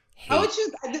 I would choose,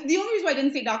 the only reason why I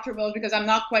didn't say Dr. Will is because I'm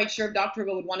not quite sure if Dr.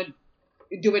 Will would want to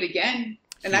do it again.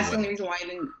 And that's the only reason why I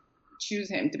didn't choose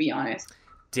him, to be honest.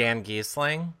 Dan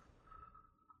Giesling?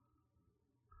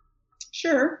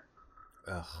 Sure.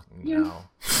 Ugh, no. Yeah.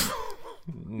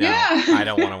 No, yeah. I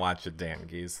don't want to watch a Dan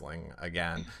Giesling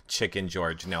again. Chicken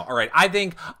George, no. All right, I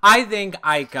think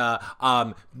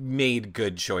Ika made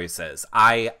good choices.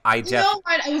 You know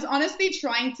what? I was honestly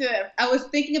I was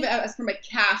thinking of it as from a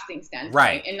casting standpoint,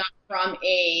 right, and not from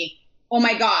oh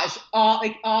my gosh,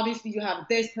 obviously you have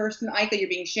this person, Ika, you're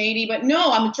being shady, but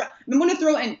no, I'm going to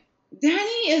throw in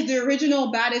Danny is the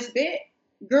original baddest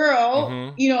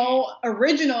girl,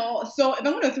 original. So if I'm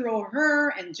going to throw her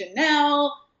and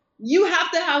Janelle, you have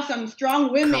to have some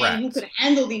strong women correct, who could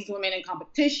handle these women in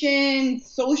competition,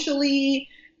 socially.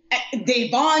 Dave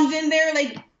Vaughn's in there. Like,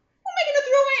 who am I going to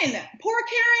throw in? Poor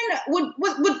Karen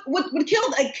would kill.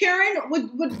 Karen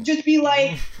would just be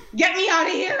like, get me out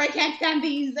of here. I can't stand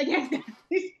these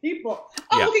people.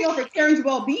 I'm looking out for Karen's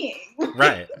well-being.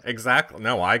 Right, exactly.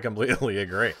 No, I completely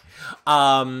agree.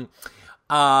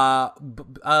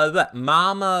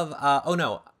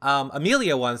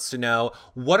 Amelia wants to know,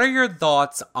 what are your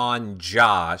thoughts on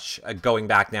Josh, going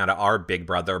back now to our big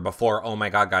brother before, oh my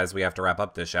God, guys, we have to wrap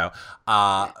up this show.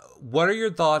 What are your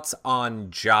thoughts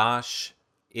on Josh's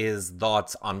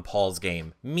thoughts on Paul's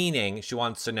game? Meaning, she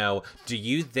wants to know, do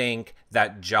you think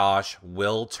that Josh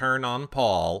will turn on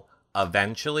Paul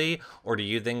eventually, or do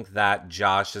you think that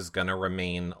Josh is going to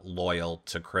remain loyal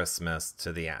to Christmas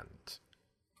to the end?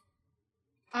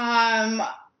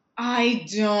 I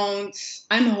don't.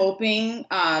 I'm hoping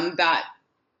that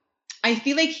I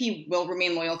feel like he will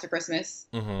remain loyal to Christmas.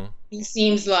 Mm-hmm. He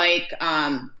seems like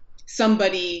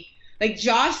somebody, like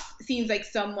Josh seems like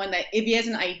someone that if he has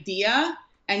an idea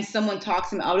and someone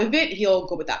talks him out of it, he'll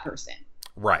go with that person.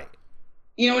 Right.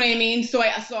 You know what I mean? So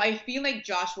I feel like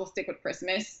Josh will stick with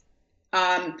Christmas.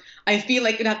 I feel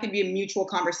like it'd have to be a mutual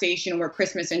conversation where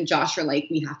Christmas and Josh are like,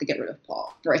 we have to get rid of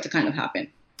Paul for it to kind of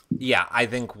happen. Yeah, I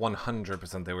think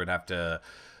 100% they would have to...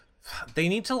 They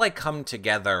need to, like, come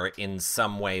together in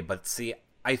some way, but see,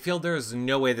 I feel there's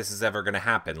no way this is ever going to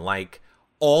happen. Like,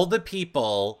 all the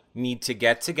people need to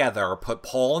get together, put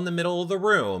Paul in the middle of the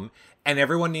room, and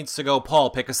everyone needs to go, Paul,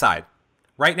 pick a side.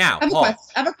 Right now, Paul. I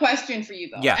have a question for you,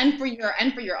 though. Yeah. And for your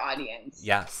audience.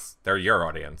 Yes, they're your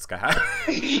audience. Go ahead.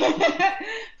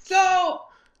 So...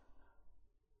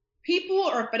 people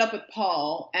are fed up with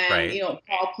Paul and, right,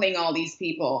 Paul playing all these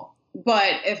people.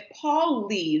 But if Paul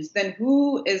leaves, then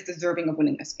who is deserving of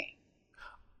winning this game?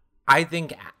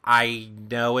 I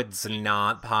know it's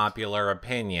not popular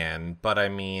opinion, but I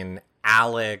mean,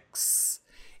 Alex,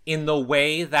 in the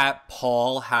way that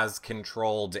Paul has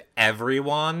controlled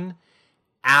everyone,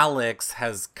 Alex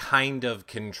has kind of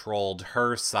controlled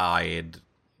her side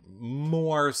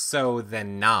more so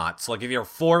than not. So, like, if you're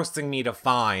forcing me to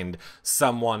find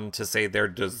someone to say they're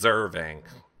deserving,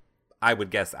 I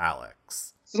would guess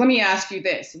Alex. So let me ask you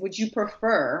this. Would you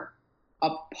prefer a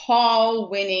Paul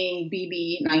winning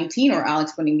BB19 or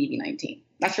Alex winning BB19?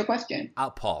 That's your question.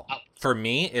 Paul. For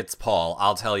me, it's Paul.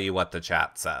 I'll tell you what the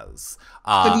chat says.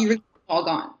 So you really Paul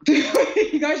gone.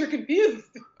 You guys are confused.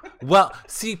 Well,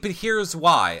 see, but here's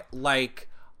why. Like,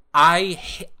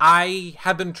 I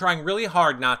have been trying really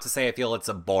hard not to say I feel it's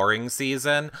a boring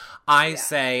season. I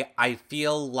say I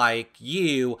feel like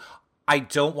I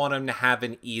don't want him to have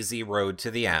an easy road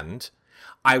to the end.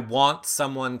 I want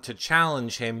someone to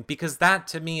challenge him because that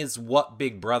to me is what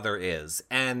Big Brother is.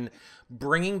 And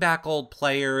bringing back old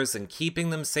players and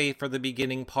keeping them safe for the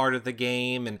beginning part of the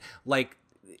game, and like,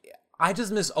 I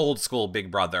just miss old school Big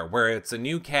Brother where it's a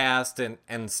new cast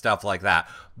and stuff like that.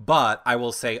 But I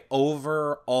will say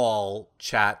overall,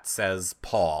 chat says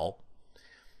Paul.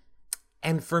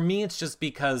 And for me, it's just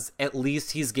because at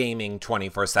least he's gaming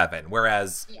 24/7.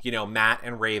 Whereas, Matt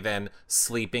and Raven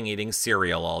sleeping, eating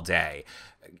cereal all day.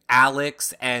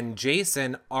 Alex and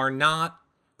Jason are not,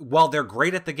 while they're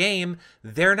great at the game,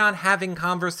 they're not having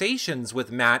conversations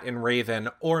with Matt and Raven,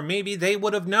 or maybe they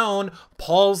would have known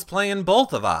Paul's playing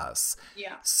both of us.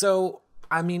 Yeah. So,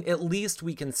 I mean, at least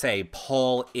we can say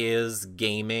Paul is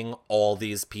gaming all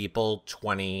these people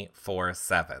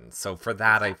 24/7. So for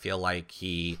that, I feel like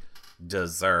he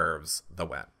deserves the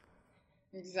win.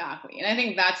 Exactly. And I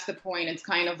think that's the point. It's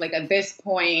kind of like at this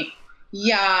point,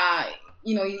 yeah,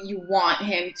 you want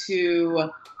him to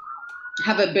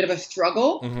have a bit of a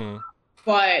struggle, Mm-hmm.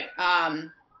 but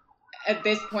at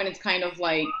this point, it's kind of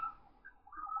like,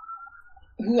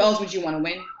 who else would you want to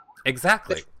win?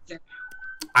 Exactly.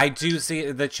 I do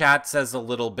see the chat says a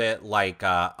little bit like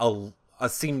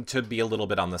seem to be a little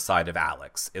bit on the side of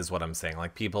Alex is what I'm saying.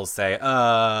 Like people say,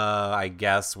 I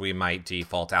guess we might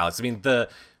default Alex. I mean,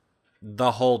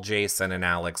 the whole Jason and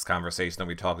Alex conversation that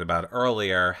we talked about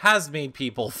earlier has made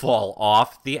people fall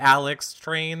off the Alex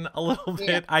train a little bit,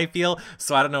 yeah. I feel.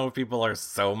 So I don't know if people are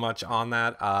so much on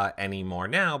that anymore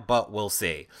now, but we'll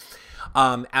see.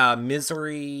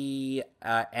 Misery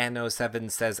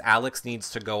N07 says Alex needs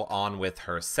to go on with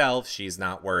herself. She's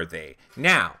not worthy.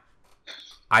 Now,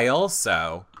 I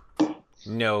also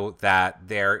know that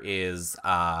there is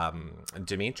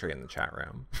Dimitri in the chat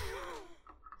room.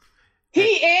 He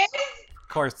is? Of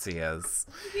course he is.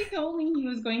 He told me he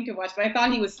was going to watch, but I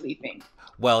thought he was sleeping.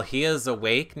 Well, he is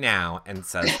awake now and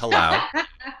says hello.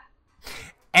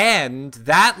 And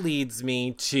that leads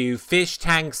me to Fish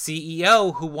Tank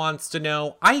CEO, who wants to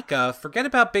know, Aika, forget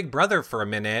about Big Brother for a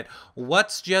minute.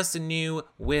 What's just new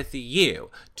with you?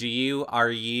 Are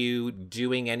you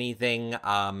doing anything? Do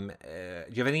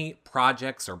you have any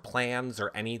projects or plans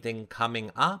or anything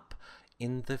coming up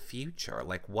in the future?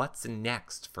 Like, what's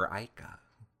next for Aika?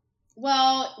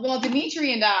 Well,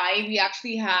 Dimitri and I, we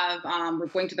actually have, we're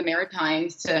going to the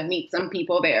Maritimes to meet some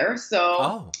people there.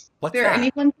 So, what's if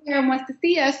anyone there wants to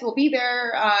see us, we'll be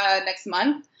there next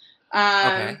month.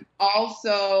 Okay.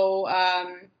 Also,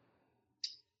 I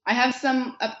have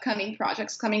some upcoming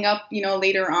projects coming up,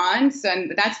 later on. So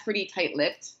and that's pretty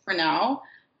tight-lipped for now.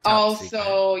 I'm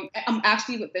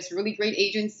actually with this really great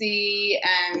agency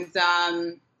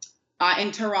and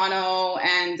in Toronto,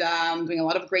 and doing a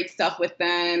lot of great stuff with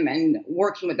them and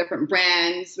working with different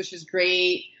brands, which is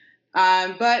great.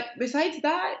 But besides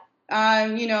that,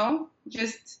 I'm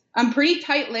pretty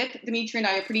tight-lipped. Dimitri and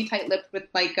I are pretty tight-lipped with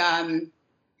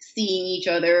seeing each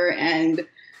other. And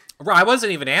I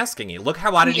wasn't even asking you. Look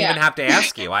how I didn't even have to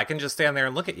ask you. I can just stand there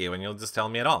and look at you and you'll just tell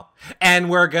me it all. And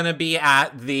we're going to be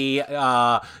at the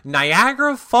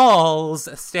Niagara Falls,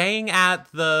 staying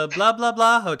at the blah, blah,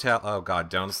 blah hotel. Oh, God,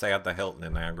 don't stay at the Hilton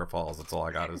in Niagara Falls. That's all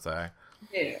I got to say.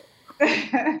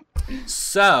 Yeah.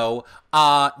 So,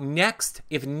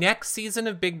 if next season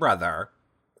of Big Brother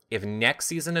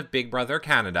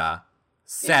Canada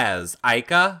says,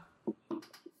 Aika,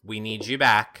 we need you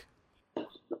back,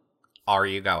 are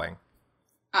you going?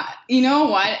 You know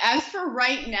what? As for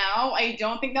right now, I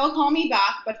don't think they'll call me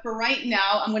back. But for right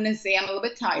now, I'm going to say I'm a little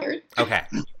bit tired. Okay.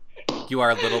 You are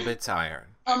a little bit tired.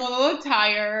 I'm a little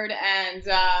tired. And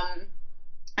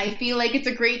I feel like it's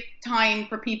a great time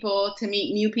for people to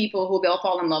meet new people who they'll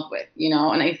fall in love with,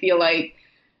 And I feel like...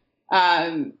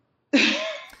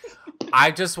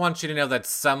 I just want you to know that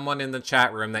someone in the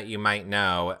chat room that you might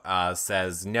know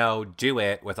says, no, do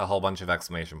it, with a whole bunch of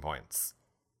exclamation points.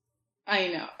 I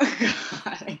know.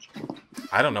 God,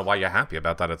 I don't know why you're happy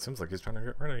about that. It seems like he's trying to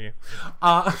get rid of you.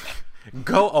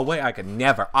 Go away. I could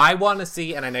never. I want to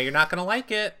see, and I know you're not going to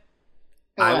like it,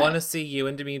 I want to see you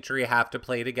and Dimitri have to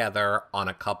play together on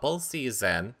a couple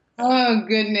season. Oh,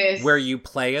 goodness. Where you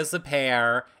play as a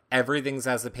pair. Everything's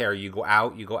as a pair. You go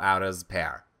out as a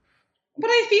pair. But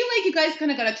I feel like you guys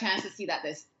kind of got a chance to see that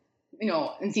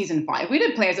in season 5. We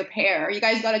did play as a pair. You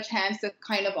guys got a chance to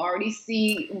kind of already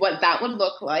see what that would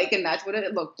look like, and that's what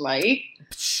it looked like.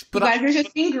 But you guys are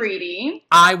just being greedy.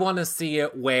 I want to see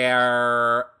it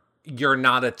where you're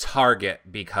not a target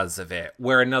because of it.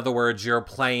 Where, in other words, you're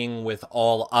playing with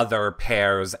all other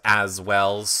pairs as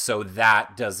well, so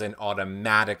that doesn't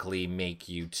automatically make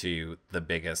you two the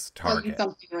biggest target. I'll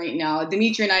do something right now.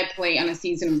 Dimitri and I play on a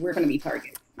season, we're going to be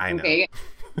targets. I know. Okay?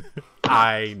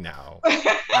 I know.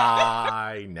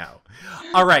 I know.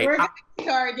 All right. We're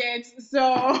targets,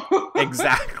 so.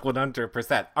 Exactly,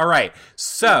 100%. All right.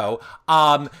 So,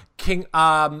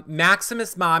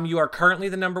 Maximus Mom, you are currently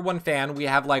the #1 fan. We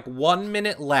have 1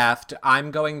 minute left.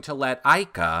 I'm going to let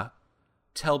Aika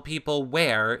tell people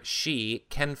where she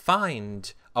can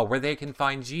find, where they can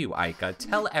find you, Aika.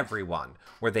 Tell everyone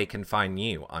where they can find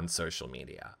you on social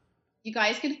media. You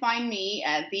guys can find me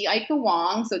at the Aika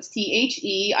Wong, so it's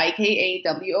TheIkawong,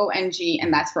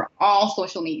 and that's for all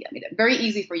social media. I made it very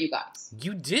easy for you guys.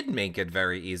 You did make it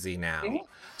very easy now. Okay.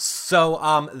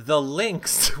 So the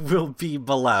links will be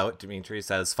below. Dimitri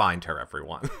says, find her,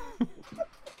 everyone.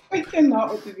 I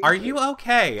cannot with Dimitri. Are you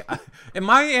okay? Am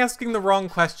I asking the wrong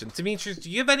questions? Dimitri, do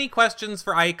you have any questions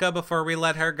for Aika before we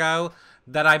let her go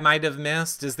that I might have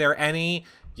missed? Is there any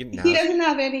He doesn't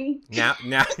have any. Now,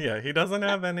 yeah, he doesn't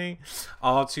have any.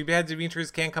 Oh, too bad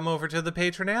Demetrius can't come over to the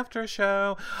patron after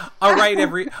show. All right,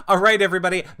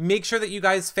 everybody. Make sure that you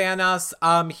guys fan us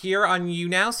here on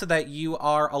YouNow so that you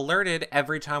are alerted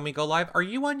every time we go live. Are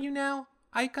you on YouNow,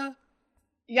 Aika?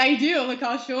 Yeah, I do. Look,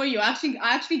 I'll show you. I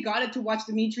actually got it to watch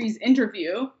Dimitri's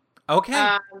interview.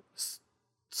 Okay.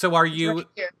 So are you? Right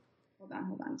here. Hold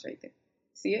on. It's right there.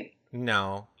 See it?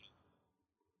 No.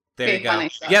 There you go. Funny,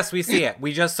 yes, we see it.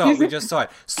 We just saw it.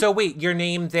 So wait, your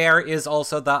name there is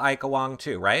also the Aika Wong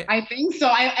too, right? I think so.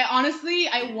 I honestly,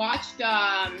 I watched,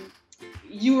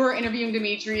 you were interviewing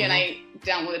Dimitri and I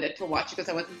downloaded it to watch because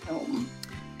I wasn't home.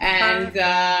 And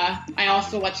I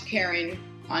also watched Karen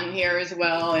on here as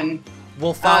well. And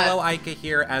we'll follow Aika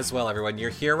here as well, everyone. You're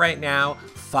here right now.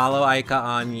 Follow Aika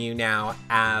on YouNow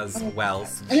as well.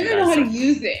 So I don't even know how to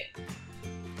use it.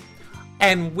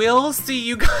 And we'll see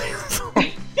you guys.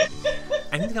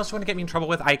 Anything else you want to get me in trouble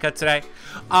with, Aika, today?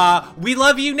 We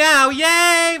love you now.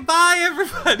 Yay! Bye,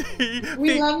 everybody.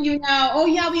 We love you now. Oh,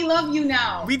 yeah, we love you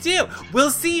now. We do. We'll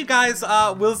see you guys.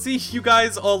 We'll see you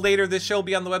guys all later. This show will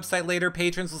be on the website later.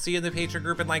 Patrons, we'll see you in the patron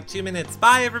group in like 2 minutes.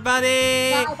 Bye,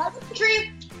 everybody. Bye,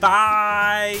 Dimitri.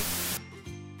 Bye.